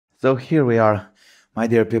So here we are, my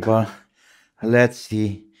dear people. Let's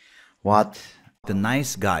see what The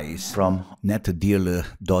nice guys from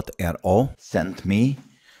NetDeal.ro sent me.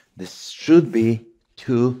 This should be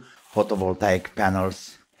 2 photovoltaic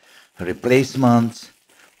panels replacements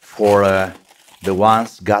for the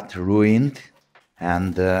ones got ruined.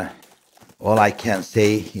 And all I can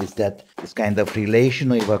say is that this kind of relation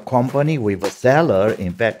with a company, with a seller,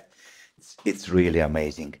 in fact, it's really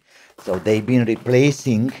amazing. So they've been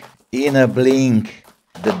replacing in a blink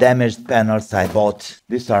the damaged panels I bought.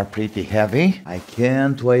 These are pretty heavy. I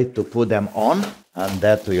can't wait to put them on, and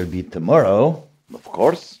that will be tomorrow, of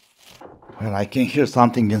course. Well, I can hear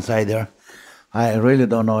something inside there. I really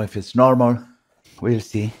don't know if it's normal. We'll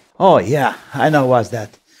see. Oh yeah, I know what's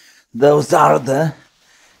that. Those are the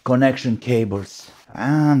connection cables.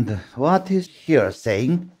 And what is here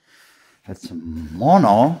saying? It's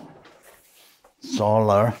mono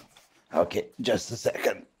solar. Okay, just a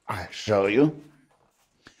second. I'll show you.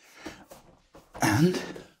 And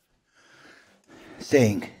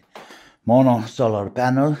saying mono solar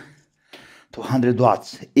panel, 200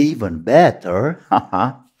 watts, even better.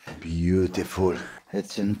 Haha, beautiful.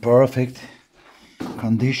 It's in perfect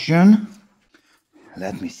condition.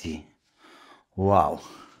 Let me see. Wow,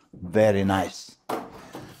 very nice.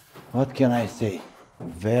 What can I say?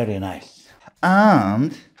 Very nice.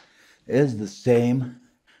 And it's the same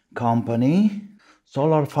company,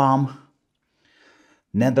 SolarFam,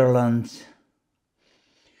 Netherlands.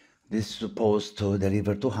 This is supposed to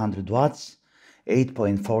deliver 200 watts,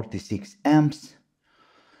 8.46 amps,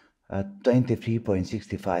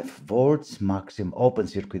 23.65 volts, maximum open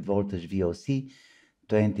circuit voltage VOC,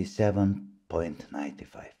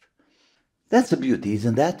 27.95. That's a beauty,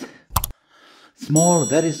 isn't that? Small,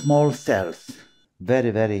 very small cells.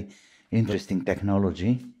 Very, very interesting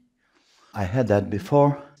technology. I had that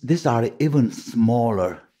before. These are even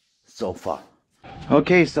smaller so far.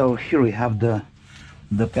 Okay, so here we have the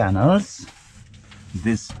panels.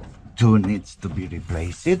 This two needs to be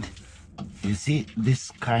replaced. You see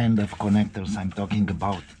this kind of connectors I'm talking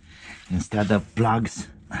about, instead of plugs.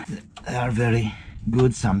 They are very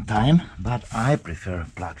good sometimes, but I prefer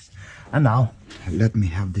plugs. And now let me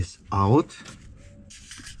have this out,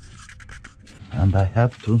 and I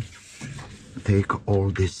have to take all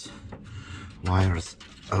these wires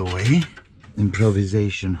away.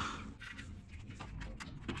 Improvisation.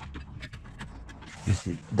 You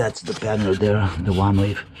see, that's the panel there, the one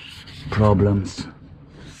with problems.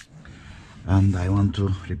 And I want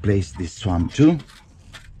to replace this one too.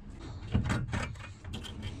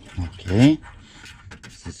 Okay,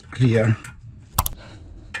 this is clear.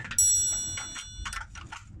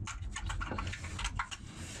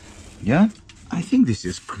 Yeah, I think this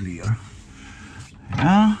is clear.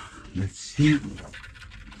 Yeah, let's see.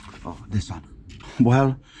 Oh, this one.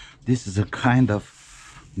 Well, this is a kind of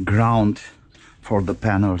ground for the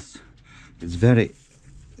panels. It's very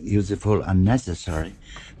useful and necessary.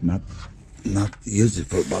 Not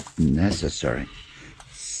useful, but necessary.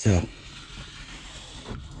 So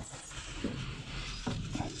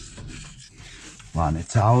one,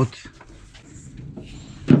 it's out.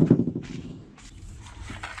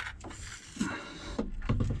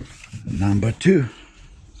 Number two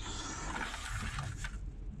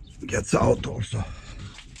gets out also.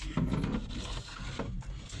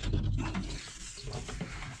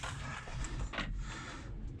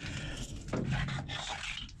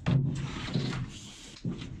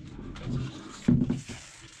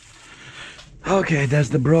 Okay, that's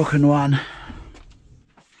the broken one.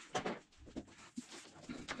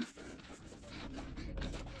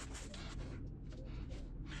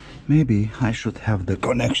 Maybe I should have the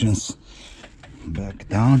connections back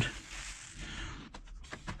down.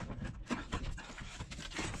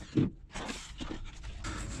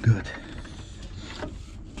 Good.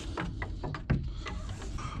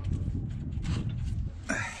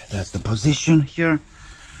 That's the position here.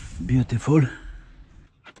 Beautiful.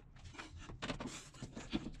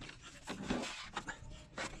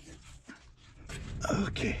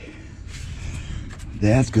 Okay,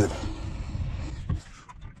 that's good.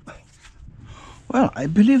 Well, I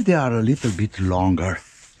believe they are a little bit longer.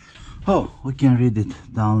 Oh, we can read it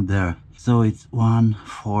down there. So it's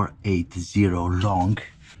 1480 long.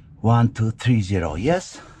 1230,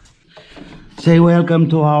 yes? Say welcome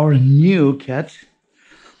to our new cat.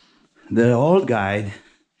 The old guy,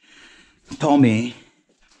 Tommy,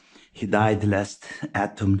 he died last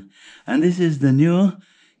autumn. And this is the new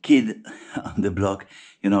kid on the block.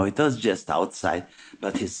 You know, it was just outside,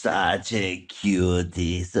 but he's such a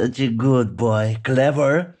cutie, such a good boy,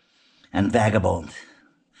 clever and vagabond.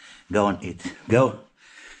 Go and eat. Go.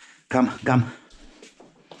 Come, come.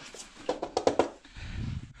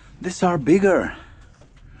 These are bigger.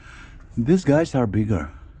 These guys are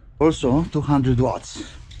bigger. Also 200 watts.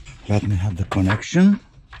 Let me have the connection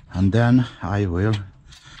and then I will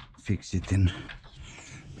fix it in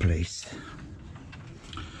place.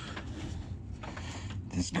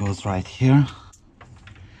 This goes right here.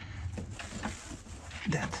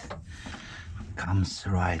 That comes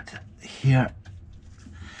right here.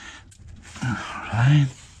 Alright.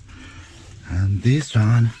 And this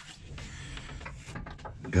one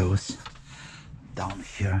goes down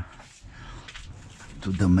here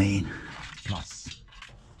to the main plus.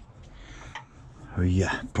 Oh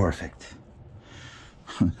yeah, perfect.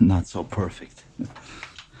 Not so perfect.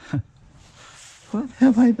 What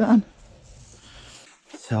have I done?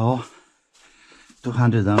 So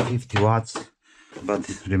 250 watts, but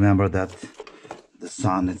remember that the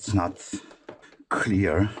sun it's not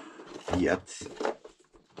clear yet.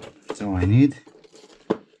 So I need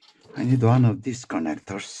one of these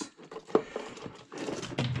connectors.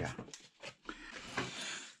 Yeah.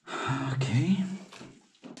 Okay.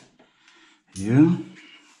 You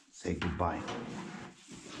say goodbye.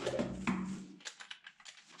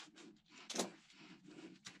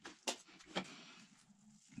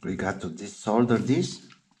 We got to desolder this.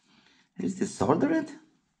 Is this soldered?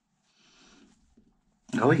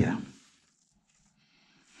 Oh yeah.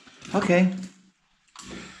 Okay.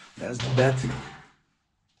 Let's do that.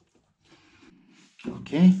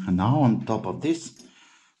 Okay, and now on top of this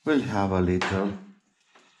we'll have a little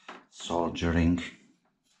soldering.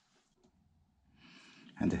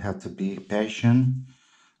 And you have to be patient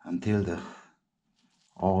until the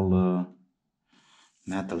all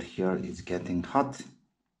metal here is getting hot.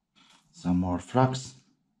 Some more flux.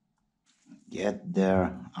 Get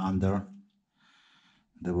there under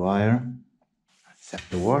the wire. Set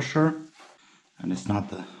the washer. And it's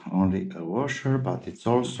not only a washer, but it's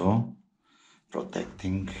also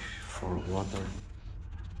protecting for water.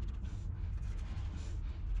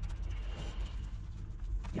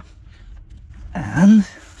 And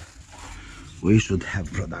we should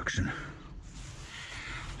have production.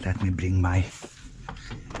 Let me bring my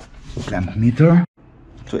clamp meter.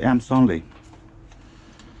 2 amps only.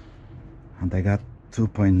 And I got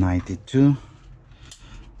 2.92.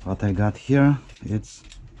 What I got here, it's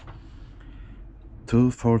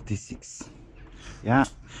 246. Yeah,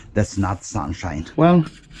 that's not sunshine. Well,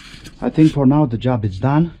 I think for now the job is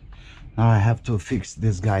done. Now I have to fix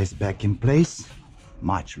these guys back in place.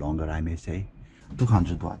 Much longer, I may say.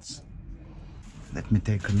 200 watts. Let me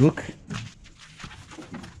take a look.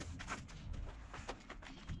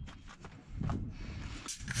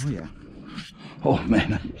 Oh yeah. Oh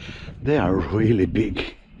man, they are really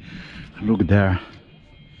big. Look there.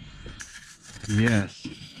 Yes.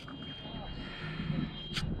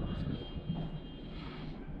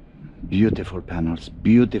 Beautiful panels,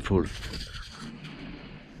 beautiful.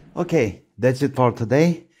 Okay, that's it for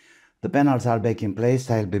today. The panels are back in place.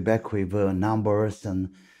 I'll be back with numbers and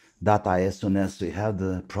data as soon as we have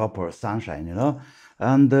the proper sunshine, you know.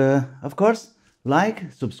 And of course,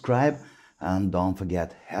 like, subscribe, and don't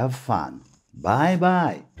forget, have fun. Bye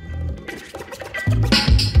bye.